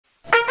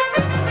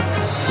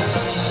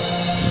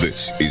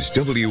This is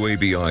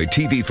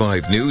WABI-TV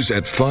 5 News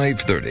at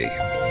 5:30.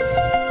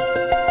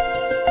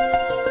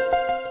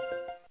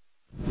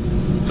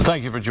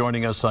 Thank you for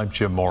joining us. I'm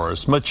Jim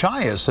Morris.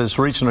 Machias has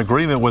reached an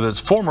agreement with its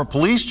former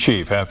police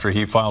chief after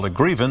he filed a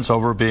grievance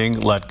over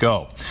being let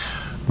go.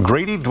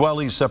 Grady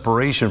Dwelly's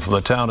separation from the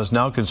town is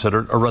now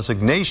considered a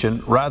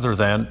resignation rather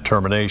than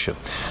termination.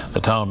 The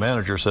town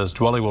manager says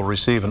Dwelly will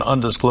receive an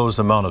undisclosed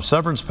amount of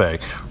severance pay,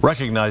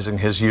 recognizing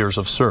his years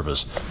of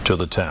service to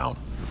the town.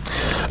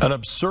 An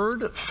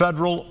absurd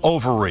federal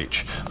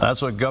overreach.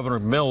 That's what Governor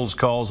Mills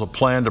calls a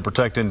plan to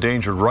protect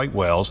endangered right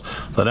whales.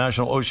 The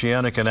National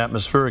Oceanic and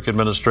Atmospheric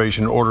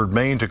Administration ordered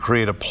Maine to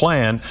create a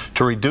plan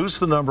to reduce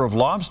the number of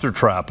lobster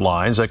trap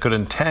lines that could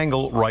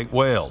entangle right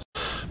whales.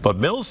 But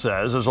Mills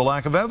says there's a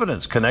lack of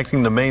evidence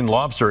connecting the Maine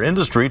lobster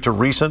industry to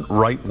recent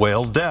right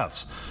whale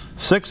deaths.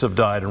 6 have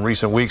died in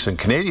recent weeks in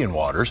Canadian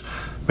waters.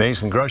 Maine's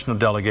congressional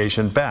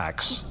delegation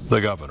backs the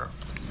governor.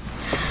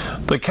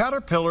 The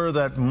caterpillar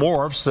that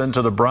morphs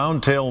into the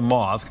brown-tailed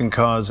moth can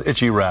cause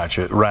itchy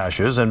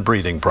rashes and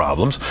breathing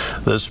problems.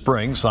 This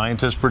spring,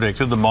 scientists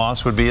predicted the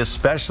moths would be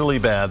especially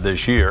bad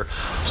this year.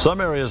 Some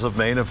areas of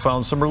Maine have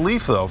found some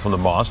relief, though, from the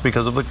moths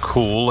because of the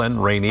cool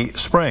and rainy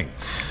spring.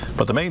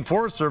 But the Maine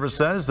Forest Service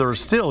says there are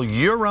still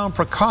year-round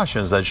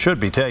precautions that should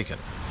be taken.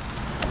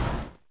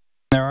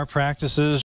 There are practices